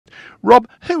Rob,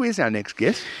 who is our next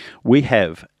guest? We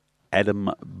have Adam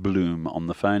Blum on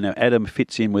the phone. Now, Adam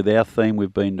fits in with our theme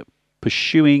we've been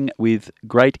pursuing with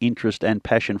great interest and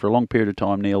passion for a long period of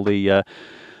time, Neil, the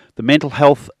mental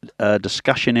health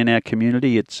discussion in our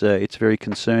community. It's very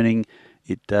concerning.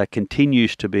 It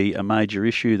continues to be a major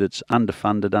issue that's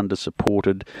underfunded,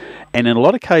 under-supported, and in a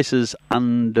lot of cases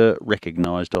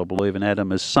under-recognised, I believe. And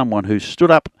Adam is someone who stood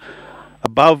up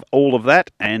above all of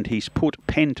that, and he's put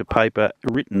pen to paper,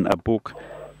 written a book,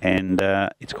 and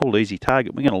it's called Easy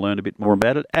Target. We're going to learn a bit more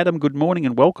about it. Adam, good morning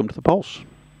and welcome to The Pulse.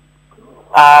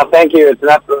 Thank you. It's an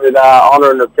absolute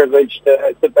honour and a privilege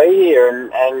to be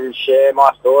here and share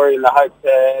my story in the hope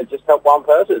to just help one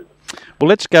person. Well,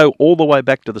 let's go all the way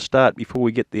back to the start before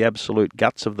we get the absolute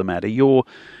guts of the matter. Your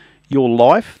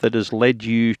life that has led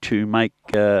you to make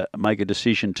a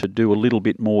decision to do a little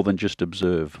bit more than just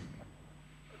observe.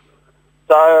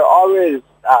 So I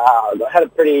had a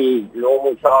pretty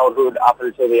normal childhood up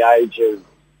until the age of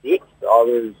 6. I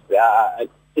was at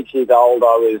 6 years old.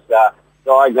 I was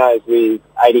diagnosed with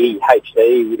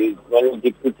ADHD, with learning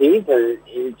difficulties, and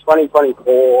in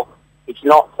 2024, it's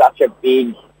not such a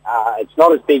big, it's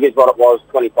not as big as what it was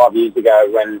 25 years ago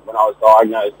when I was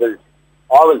diagnosed, and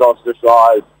I was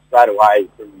ostracised straight away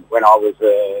from when I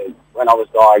was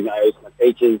diagnosed. My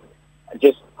teachers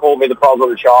just called me the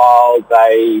problem child.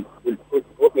 They would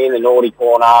put me in the naughty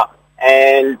corner,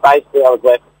 and basically I was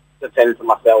left to fend for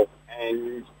myself.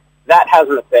 And that has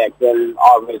an effect. And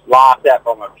I was laughed at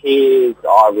by my peers.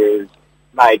 I was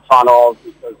made fun of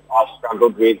because I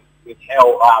struggled with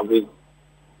health, with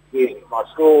my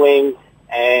schooling.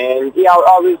 And yeah,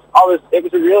 it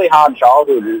was a really hard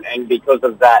childhood, and because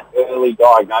of that early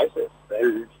diagnosis.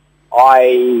 And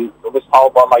I was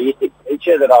told by my year 6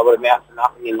 teacher that I would amount to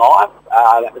nothing in life.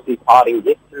 That was his parting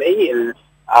gift to me, and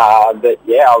that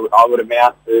I would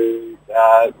amount to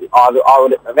either I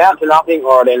would amount to nothing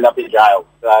or I'd end up in jail.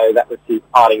 So that was his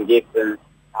parting gift. And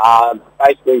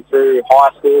basically through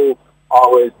high school, I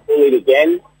was bullied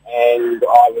again, and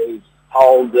I was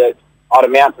told that I'd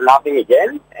amount to nothing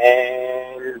again,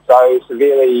 and so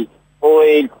severely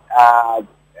bullied,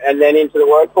 and then into the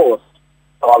workforce.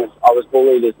 I was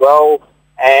bullied as well,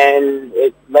 and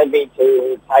it led me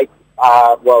to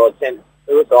attempt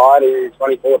suicide in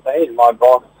 2014. My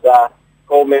boss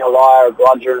called me a liar, a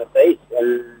bludger, and a thief,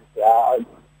 and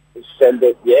said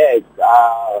that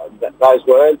those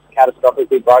words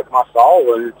catastrophically broke my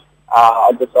soul, and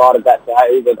I decided that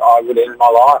day that I would end my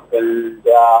life. And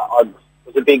I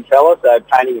was a big fella, so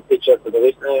painting a picture for the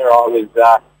listener, I was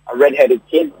a red-headed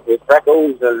kid with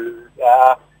freckles,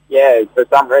 and for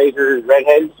some reason,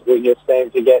 redheads, we just seem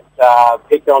to get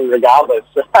picked on regardless.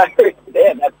 So,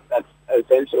 that's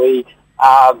essentially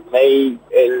me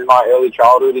in my early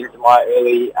childhood into my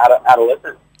early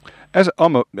adolescence.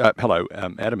 Hello,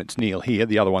 Adam, it's Neil here.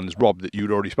 The other one is Rob that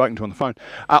you'd already spoken to on the phone.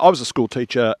 I was a school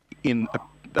teacher in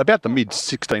about the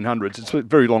mid-1600s. It's a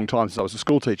very long time since I was a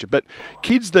school teacher. But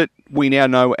kids that we now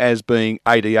know as being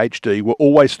ADHD were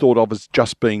always thought of as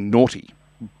just being naughty.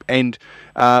 And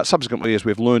subsequently, as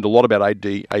we've learned a lot about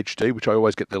ADHD, which I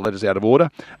always get the letters out of order,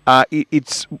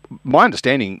 it's my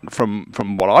understanding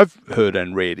from what I've heard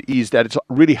and read is that it's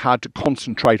really hard to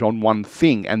concentrate on one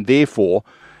thing, and therefore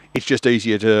it's just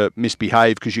easier to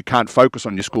misbehave because you can't focus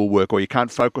on your schoolwork or you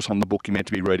can't focus on the book you're meant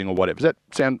to be reading or whatever. Does that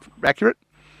sound accurate?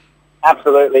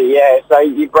 Absolutely, yeah. So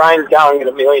your brain's going at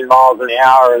 1,000,000 miles an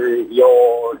hour, and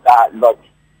you're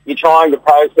trying to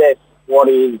process what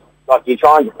you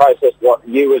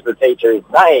as the teacher is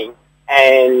saying,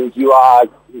 and you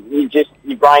just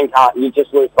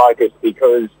lose focus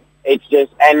because it's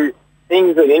just, and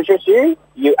things that interest you,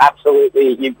 you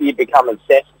become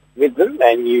obsessed with them,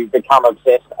 and you become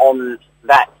obsessed on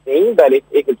that thing. But if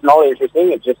it's not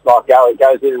interesting, it's just like it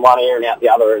goes in one ear and out the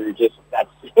other, and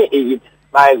you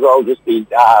may as well just be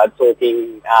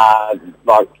talking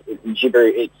like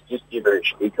gibberish. It's just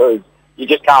gibberish because you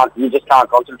just can't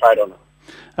concentrate on it.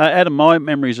 Adam, my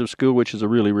memories of school, which is a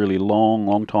really, really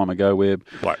long time ago, where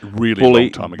long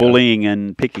time ago, bullying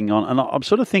and picking on, and I'm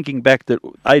sort of thinking back that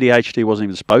ADHD wasn't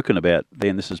even spoken about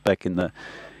then. This is back in the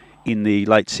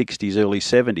late 60s, early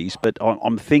 70s. But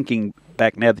I'm thinking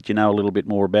back now that you know a little bit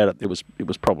more about it. It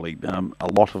was probably a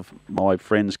lot of my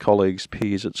friends, colleagues,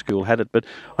 peers at school had it. But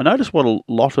I noticed what a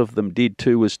lot of them did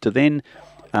too was to then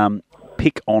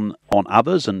pick on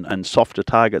others and softer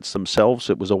targets themselves.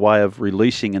 It was a way of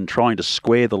releasing and trying to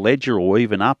square the ledger or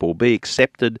even up or be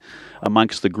accepted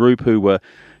amongst the group who were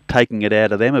taking it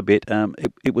out of them a bit.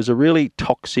 It was a really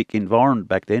toxic environment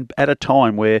back then at a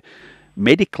time where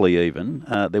medically even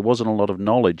there wasn't a lot of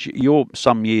knowledge. You're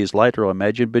some years later, I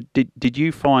imagine, but did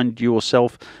you find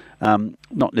yourself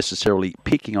not necessarily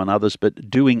picking on others, but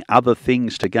doing other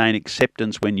things to gain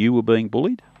acceptance when you were being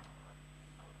bullied?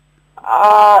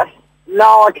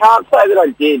 No, I can't say that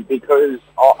I did, because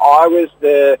I was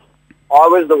the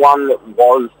one that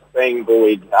was being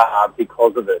bullied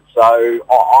because of it. So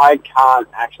I can't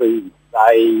actually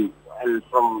say, and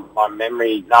from my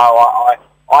memory, no,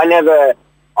 I never.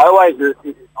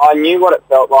 I knew what it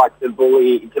felt like to be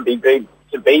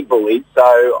bullied. So,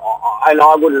 I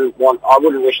wouldn't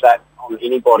wish that on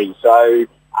anybody. So,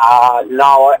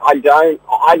 no, I don't.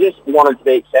 I just wanted to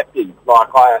be accepted.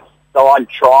 So I'd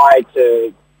try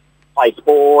to play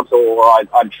sport, or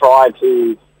I'd try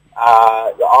to.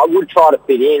 I would try to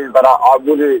fit in, but I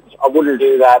wouldn't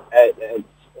do that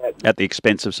at the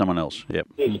expense of someone else. Yep.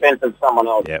 The expense of someone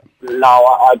else. Yep. No,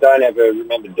 I don't ever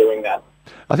remember doing that.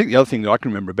 I think the other thing that I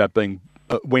can remember about being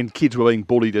when kids were being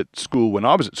bullied at school, when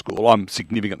I was at school, I'm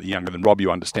significantly younger than Rob,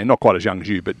 you understand, not quite as young as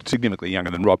you, but significantly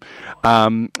younger than Rob,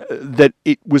 that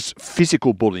it was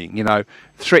physical bullying,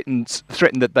 threatened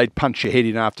that they'd punch your head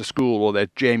in after school, or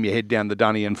they'd jam your head down the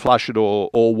dunny and flush it, or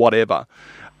whatever.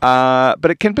 But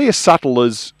it can be as subtle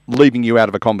as leaving you out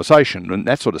of a conversation and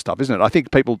that sort of stuff, isn't it? I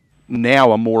think people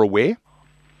now are more aware.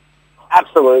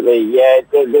 Absolutely, yeah.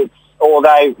 Or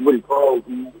they would call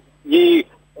you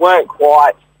weren't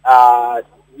quite the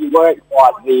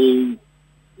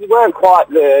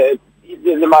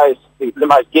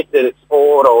most gifted at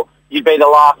sport, or you'd be the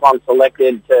last one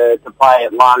selected to play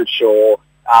at lunch, or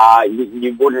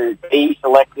you wouldn't be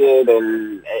selected,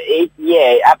 and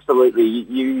absolutely,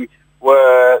 you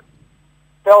were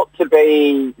felt to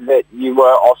be that you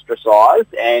were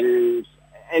ostracised, and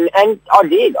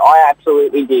I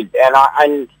absolutely did, and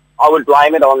I would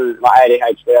blame it on my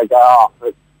ADHD. I go,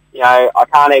 but I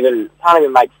can't even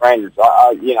make friends.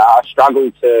 I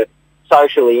struggle to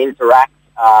socially interact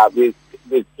with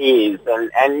peers,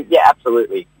 and yeah,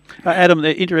 absolutely. Adam,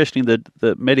 interesting that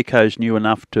the medicos knew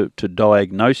enough to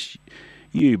diagnose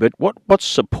you, but what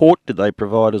support did they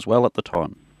provide as well at the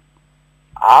time?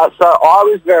 So I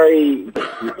was very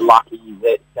lucky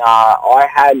that I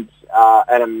had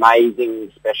an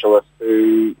amazing specialist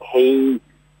who his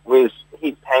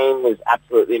team was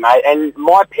absolutely amazing. And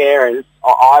my parents,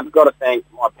 I've got to thank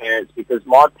my parents, because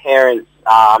my parents,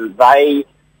 they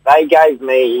gave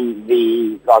me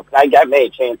a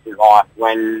chance in life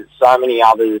when so many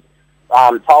others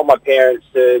told my parents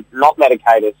to not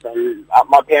medicate us, and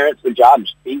my parents were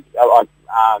judged big.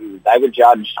 They were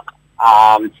judged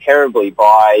terribly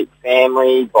by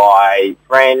family, by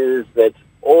friends that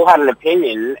all had an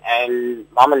opinion, and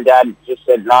Mum and Dad just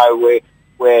said, no,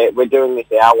 we're doing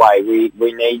this our way.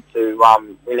 We need to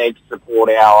support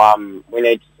our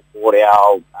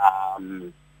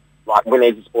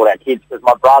kids, because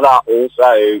my brother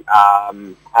also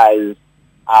has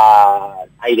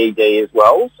ADD as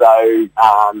well. So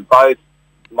both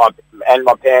my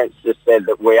parents just said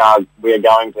that we are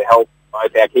going to help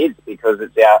both our kids, because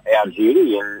it's our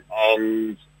duty,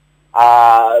 and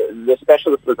the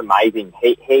specialist was amazing.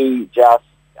 He just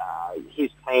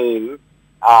his team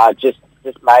just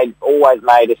always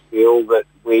made us feel that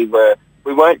we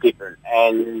weren't different.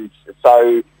 And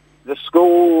so the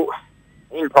school,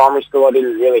 in primary school, I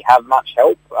didn't really have much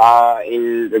help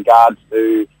in regards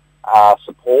to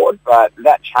support, but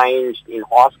that changed in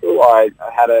high school. I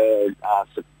had a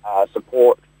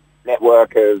support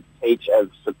network of peer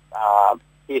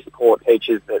support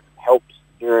teachers that helped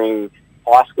during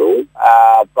high school,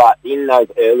 but in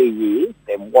those early years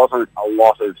there wasn't a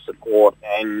lot of support,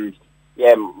 and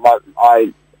yeah,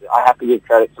 I have to give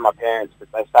credit to my parents,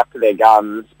 because they stuck to their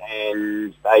guns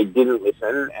and they didn't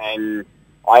listen, and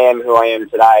I am who I am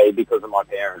today because of my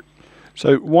parents.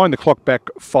 So wind the clock back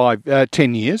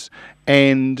 10 years,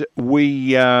 and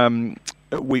we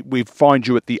find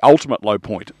you at the ultimate low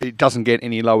point. It doesn't get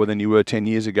any lower than you were 10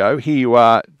 years ago. Here you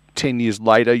are 10 years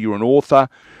later, you're an author.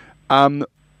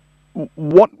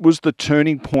 What was the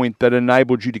turning point that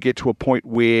enabled you to get to a point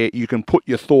where you can put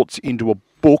your thoughts into a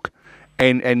book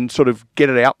and sort of get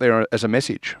it out there as a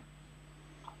message?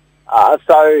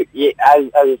 So, yeah, as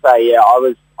you say, yeah, I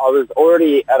was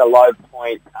already at a low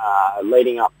point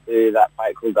leading up to that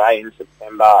fateful day in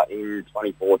September in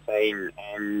 2014,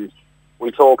 and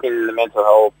we talk in the mental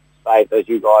health space, as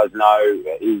you guys know,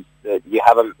 is that you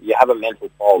have a mental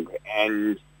fog,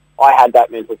 and I had that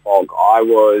mental fog. I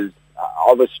was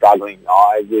struggling.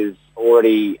 I was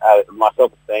already my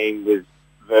self-esteem was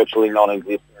virtually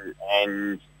non-existent,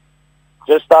 and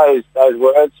just those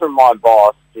words from my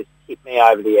boss just hit me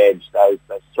over the edge. Those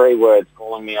 3 words,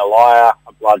 calling me a liar,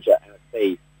 a bludger, and a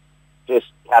thief, just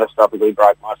catastrophically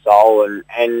broke my soul.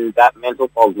 And that mental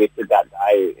fog lifted that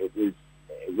day.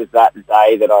 It it was that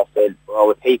day that I said,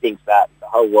 well, if he thinks that, the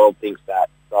whole world thinks that,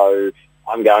 so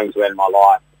I'm going to end my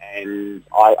life. And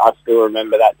I still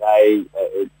remember that day.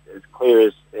 It's as clear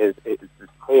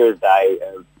as day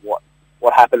of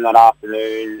what happened that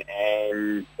afternoon,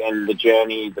 and then the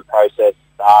journey, the process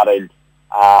started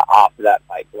after that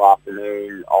fateful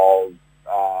afternoon of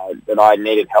that I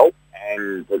needed help,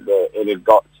 and that it had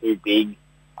got too big.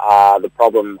 The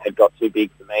problem had got too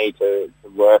big for me to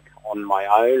work on my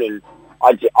own, and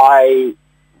I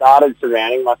started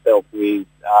surrounding myself with.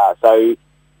 So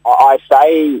I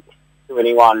say to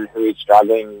anyone who is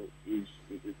struggling, is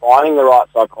finding the right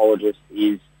psychologist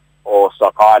or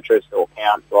psychiatrist or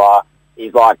counsellor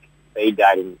is like speed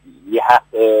dating. You have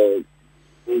to.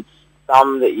 It's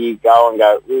some that you go and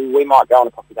go, well, we might go on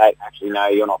a coffee date. Actually, no,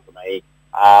 you're not for me.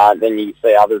 Then you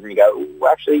see others and you go,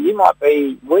 well, actually, we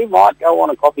might go on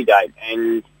a coffee date.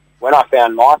 And when I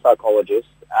found my psychologist,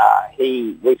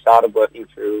 we started working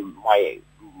through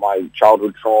my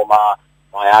childhood trauma,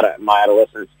 my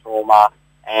adolescence trauma,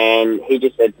 and he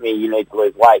just said to me, you need to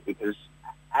lose weight, because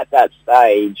at that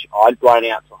stage, I'd blown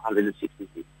out to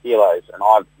 166 kilos, and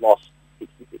I've lost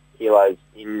 66 kilos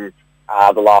in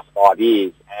the last 5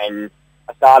 years. And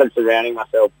I started surrounding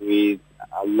myself with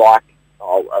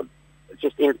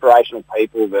just inspirational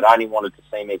people that only wanted to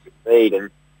see me succeed. And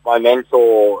my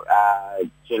mentor,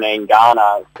 Janine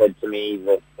Garner, said to me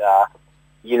that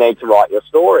you need to write your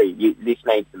story. This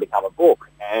needs to become a book.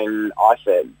 And I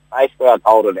said, basically I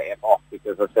told her to F off,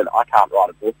 because I said, I can't write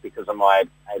a book because of my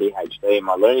ADHD and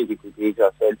my learning difficulties. I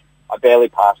said, I barely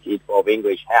passed Year 12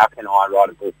 English. How can I write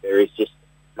a book? There is just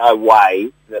no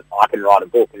way that I can write a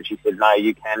book. And she said, no,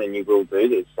 you can and you will do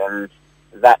this. And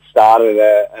that started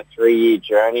a 3-year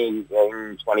journey in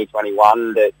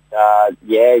 2021 that,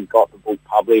 got the book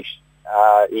published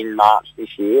in March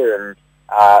this year. And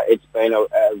it's been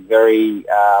a very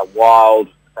wild,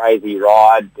 crazy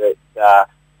ride that,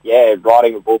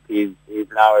 writing a book is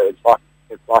it's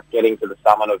like getting to the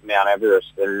summit of Mount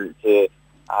Everest. And to, if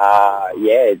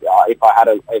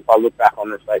I look back on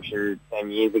reflection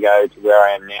 10 years ago to where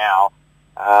I am now,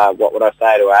 what would I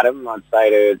say to Adam? I'd say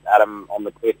to Adam on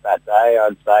the cliff that day,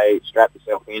 I'd say, strap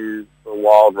yourself in for a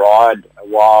wild ride, a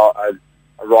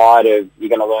ride of, you're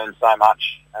going to learn so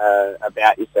much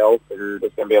about yourself, and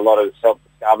there's going to be a lot of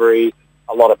self-discovery,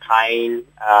 a lot of pain,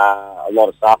 a lot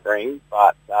of suffering,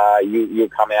 but you'll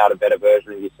come out a better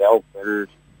version of yourself. And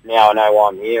now I know why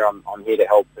I'm here. I'm here to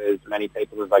help as many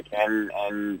people as I can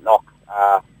and knock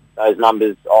those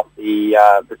numbers off the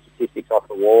statistics off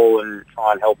the wall, and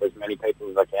try and help as many people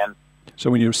as I can.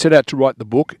 So when you set out to write the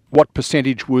book, what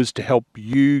percentage was to help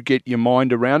you get your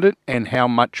mind around it, and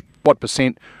what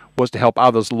percent was to help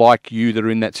others like you that are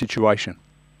in that situation?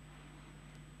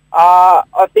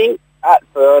 I think at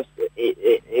first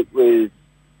it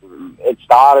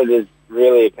started as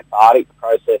really a cathartic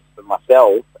process for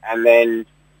myself, and then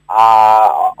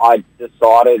I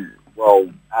decided, well,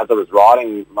 as I was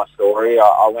writing my story,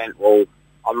 I went, well,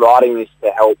 I'm writing this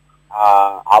to help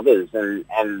others,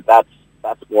 and that's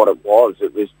what it was.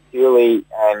 It was purely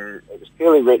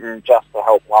written just to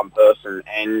help one person.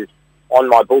 And on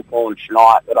my book launch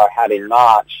night that I had in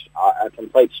March, a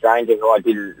complete stranger who I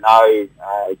didn't know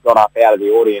got up out of the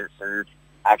audience and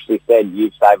actually said,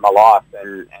 "You've saved my life,"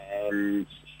 and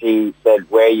she said,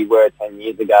 "Where you were 10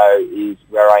 years ago is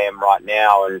where I am right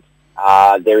now, and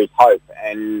there is hope."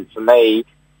 And for me,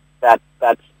 that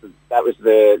was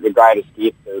the greatest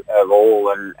gift of all,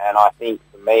 and I think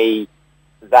for me,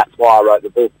 that's why I wrote the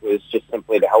book, was just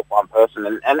simply to help one person.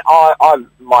 And I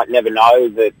might never know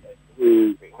that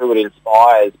who it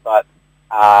inspires, but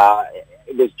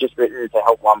it was just written to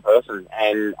help one person,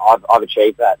 and I've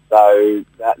achieved that. So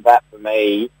that for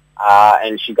me,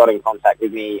 and she got in contact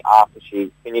with me after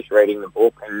she finished reading the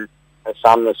book, and her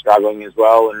son was struggling as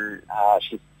well, and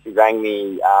she rang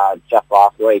me just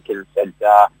last week and said,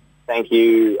 "Thank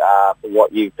you for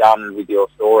what you've done with your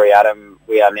story, Adam.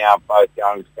 We are now both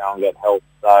going to go and get help."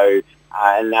 So,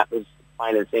 and that was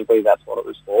plain and simply, that's what it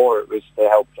was for. It was to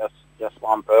help just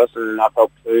one person, and I've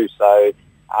helped two. So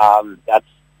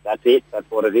that's it. That's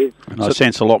what it is. And I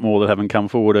sense a lot more that haven't come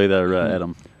forward either,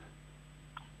 Adam.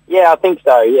 Yeah, I think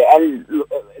so. Yeah, and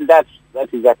that's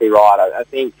exactly right. I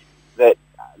think that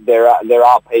there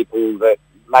are people that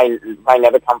may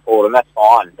never come forward, and that's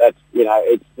fine. That's,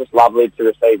 it's just lovely to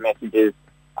receive messages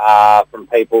from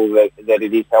people that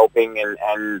it is helping,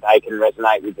 and they can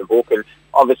resonate with the book. And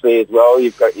obviously as well,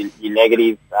 you've got your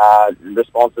negative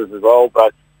responses as well,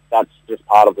 but that's just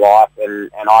part of life.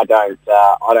 And I don't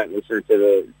listen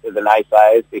to the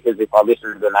naysayers, because if I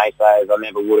listened to the naysayers, I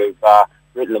never would have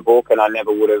written the book, and I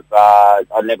never would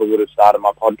have started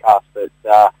my podcast.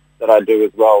 But that I do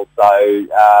as well. So,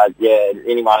 yeah,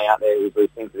 anyone out there who's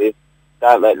listening to this,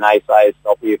 don't let naysayers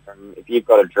stop you from, if you've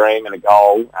got a dream and a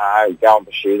goal, go and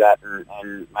pursue that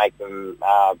and make them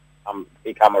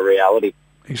become a reality.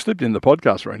 You slipped in the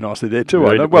podcast very nicely there too.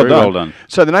 Very, well, very done. well done.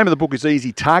 So the name of the book is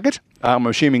Easy Target. I'm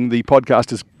assuming the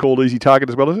podcast is called Easy Target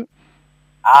as well, is it?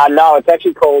 No, it's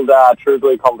actually called True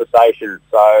Blue Conversations.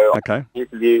 So Okay. I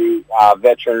interview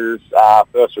veterans,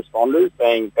 first responders,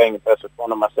 being a first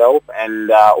responder myself,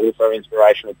 and also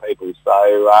inspirational people.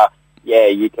 So yeah,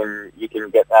 you can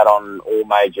get that on all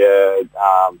major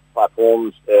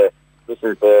platforms to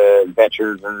listen to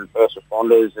veterans and first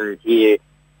responders and hear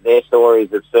their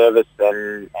stories of service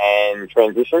and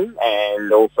transition,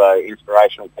 and also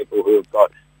inspirational people who have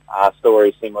got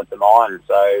stories similar to mine.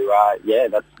 So yeah,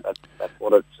 that's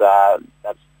what it's.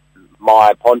 That's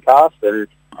my podcast, and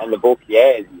the book.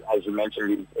 Yeah, as you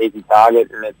mentioned, is Easy Target,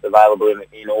 and it's available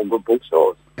in all good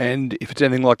bookstores. And if it's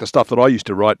anything like the stuff that I used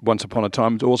to write once upon a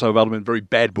time, it's also available in very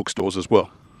bad bookstores as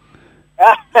well.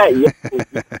 Yeah.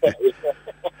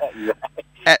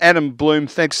 Adam Blum,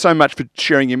 thanks so much for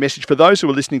sharing your message. For those who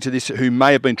are listening to this who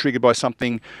may have been triggered by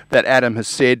something that Adam has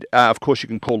said, of course you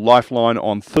can call Lifeline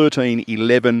on 13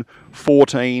 11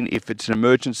 14 if it's an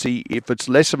emergency. If it's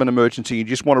less of an emergency, you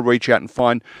just want to reach out and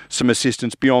find some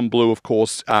assistance. Beyond Blue, of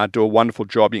course, do a wonderful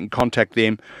job. You can contact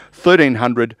them,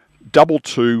 1300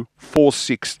 22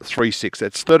 4636.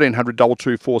 That's 1300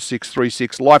 22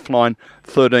 4636. Lifeline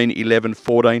 13 11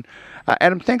 14.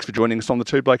 Adam, thanks for joining us on the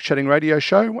Two Blokes Chatting radio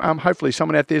show. Hopefully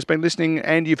someone out there has been listening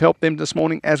and you've helped them this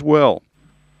morning as well.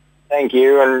 Thank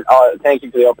you, and thank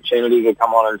you for the opportunity to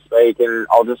come on and speak. And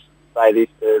I'll just say this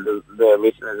to the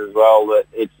listeners as well, that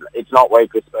it's not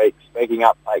weak to speak. Speaking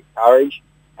up takes courage,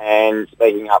 and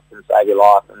speaking up can save your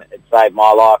life, and it saved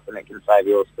my life, and it can save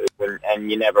yours too, and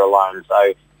you're never alone.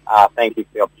 So thank you for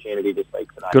the opportunity to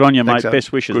speak today. Good on you, Thanks, mate. Adam.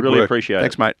 Best wishes. Good Really work. appreciate it.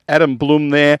 Thanks, mate. Adam Blum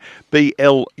there,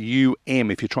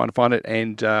 BLUM, if you're trying to find it,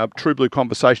 and True Blue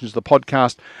Conversations, the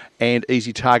podcast, and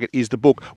Easy Target is the book.